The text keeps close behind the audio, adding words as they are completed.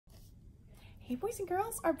Hey boys and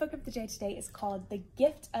girls, our book of the day today is called The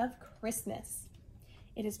Gift of Christmas.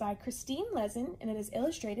 It is by Christine Lezen and it is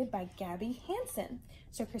illustrated by Gabby Hansen.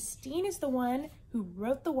 So Christine is the one who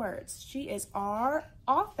wrote the words. She is our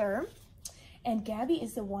author and Gabby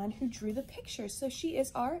is the one who drew the pictures. So she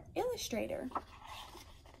is our illustrator.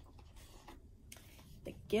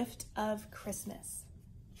 The Gift of Christmas.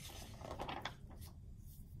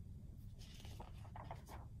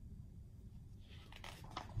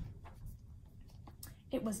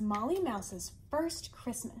 It was Molly Mouse's first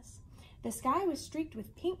Christmas. The sky was streaked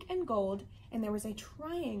with pink and gold, and there was a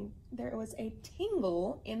tingle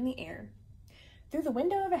in the air. Through the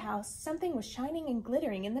window of a house, something was shining and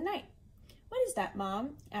glittering in the night. "What is that,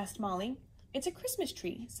 Mom?" asked Molly. "It's a Christmas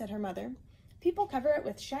tree," said her mother. "People cover it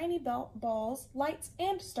with shiny balls, lights,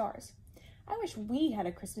 and stars." "I wish we had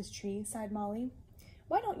a Christmas tree," sighed Molly.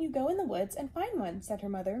 "Why don't you go in the woods and find one?" said her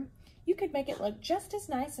mother. "You could make it look just as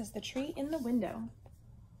nice as the tree in the window."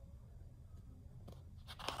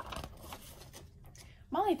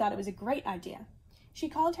 Molly thought it was a great idea. She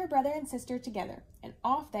called her brother and sister together, and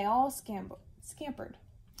off they all scampered.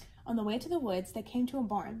 On the way to the woods, they came to a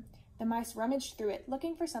barn. The mice rummaged through it,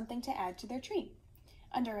 looking for something to add to their tree.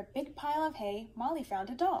 Under a big pile of hay, Molly found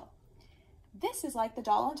a doll. "This is like the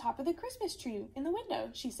doll on top of the Christmas tree in the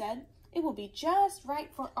window," she said. "It will be just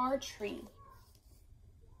right for our tree."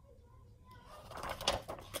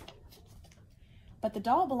 "But the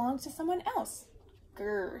doll belongs to someone else."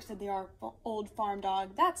 "Grr," said the old farm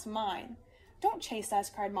dog. "That's mine." "Don't chase us,"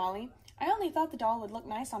 cried Molly. "I only thought the doll would look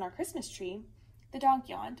nice on our Christmas tree." The dog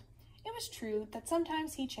yawned. It was true that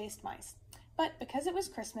sometimes he chased mice, but because it was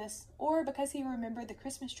Christmas, or because he remembered the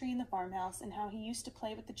Christmas tree in the farmhouse and how he used to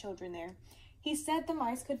play with the children there, he said the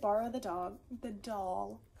mice could borrow the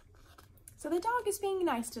doll. So the dog is being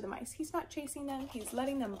nice to the mice. He's not chasing them, he's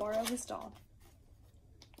letting them borrow his doll.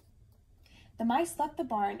 The mice left the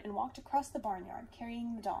barn and walked across the barnyard,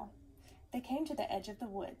 carrying the doll. They came to the edge of the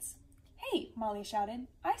woods. "Hey," Molly shouted,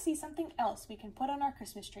 "I see something else we can put on our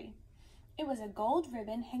Christmas tree." It was a gold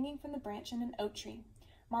ribbon hanging from the branch in an oak tree.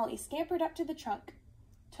 Molly scampered up to the trunk,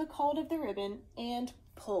 took hold of the ribbon, and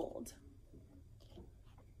pulled.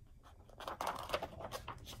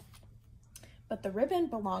 But the ribbon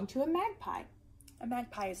belonged to a magpie. A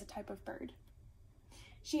magpie is a type of bird.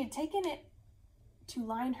 She had taken it to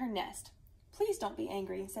line her nest. "Please don't be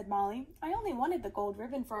angry," said Molly. "I only wanted the gold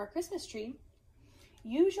ribbon for our Christmas tree."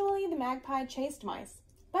 Usually the magpie chased mice,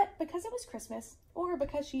 but because it was Christmas, or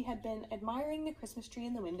because she had been admiring the Christmas tree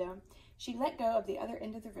in the window, she let go of the other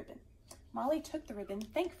end of the ribbon. Molly took the ribbon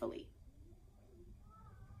thankfully.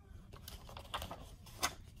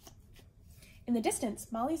 In the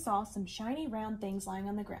distance, Molly saw some shiny round things lying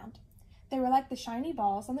on the ground. They were like the shiny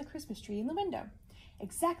balls on the Christmas tree in the window.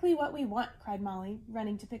 "Exactly what we want," cried Molly,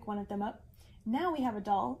 running to pick one of them up. "Now we have a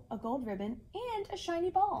doll, a gold ribbon, and a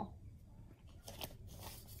shiny ball."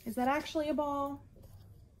 Is that actually a ball?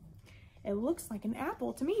 It looks like an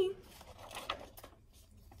apple to me.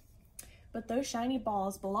 But those shiny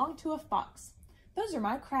balls belong to a fox. "Those are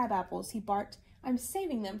my crab apples," he barked. "I'm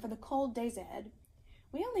saving them for the cold days ahead."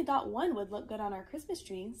 "We only thought one would look good on our Christmas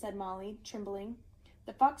tree," said Molly, trembling.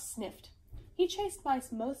 The fox sniffed. He chased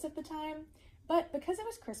mice most of the time, but because it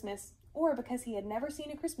was Christmas, or because he had never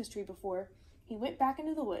seen a Christmas tree before, he went back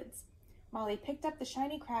into the woods. Molly picked up the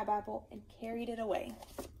shiny crab apple and carried it away.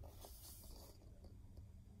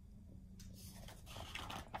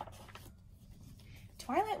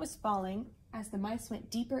 Twilight was falling as the mice went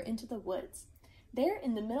deeper into the woods. There,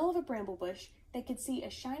 in the middle of a bramble bush, they could see a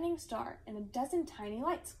shining star and a dozen tiny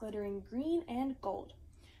lights glittering green and gold.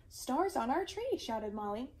 "Stars on our tree," shouted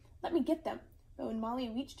Molly. "Let me get them." But when Molly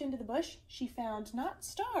reached into the bush, she found not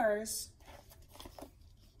stars,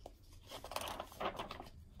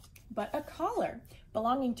 but a collar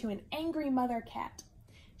belonging to an angry mother cat.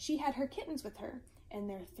 She had her kittens with her, and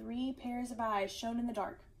their 3 pairs of eyes shone in the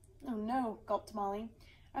dark. "Oh no," gulped Molly.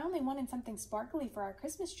 "I only wanted something sparkly for our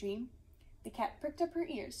Christmas tree." The cat pricked up her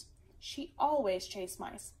ears. She always chased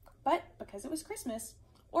mice, but because it was Christmas,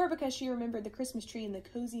 or because she remembered the Christmas tree in the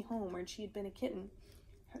cozy home where she had been a kitten,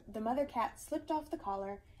 the mother cat slipped off the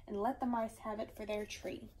collar and let the mice have it for their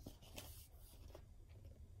tree.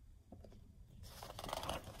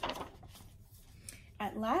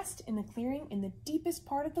 At last, in the clearing in the deepest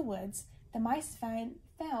part of the woods, the mice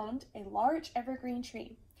found a large evergreen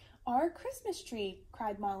tree. "Our Christmas tree!"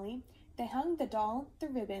 cried Molly. They hung the doll, the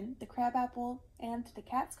ribbon, the crabapple, and the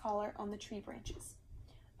cat's collar on the tree branches.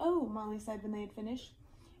 "Oh," Molly said when they had finished,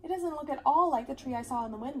 "it doesn't look at all like the tree I saw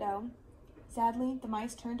in the window." Sadly, the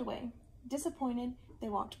mice turned away. Disappointed, they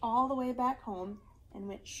walked all the way back home and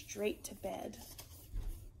went straight to bed.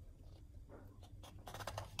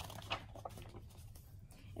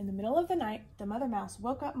 In the middle of the night, the mother mouse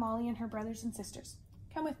woke up Molly and her brothers and sisters.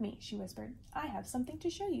 "Come with me," she whispered. "I have something to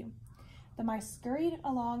show you." The mice scurried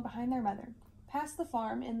along behind their mother, past the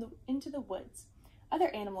farm into the woods. Other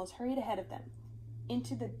animals hurried ahead of them,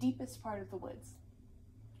 into the deepest part of the woods.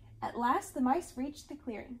 At last, the mice reached the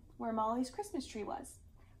clearing, where Molly's Christmas tree was.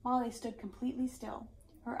 Molly stood completely still.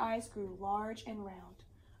 Her eyes grew large and round.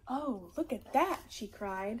 "Oh, look at that!" she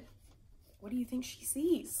cried. What do you think she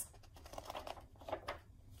sees?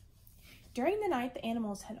 During the night, the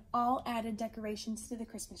animals had all added decorations to the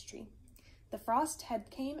Christmas tree. The frost head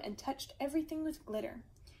came and touched everything with glitter.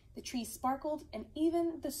 The tree sparkled, and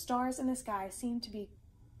even the stars in the sky seemed to be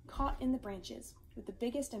caught in the branches, with the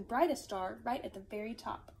biggest and brightest star right at the very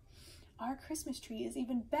top. "Our Christmas tree is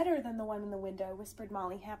even better than the one in the window," whispered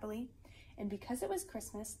Molly happily. And because it was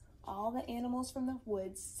Christmas, all the animals from the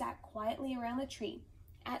woods sat quietly around the tree,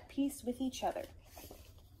 at peace with each other.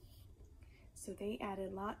 So they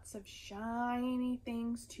added lots of shiny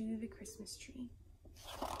things to the Christmas tree.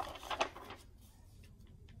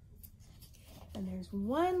 And there's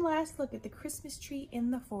one last look at the Christmas tree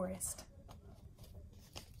in the forest.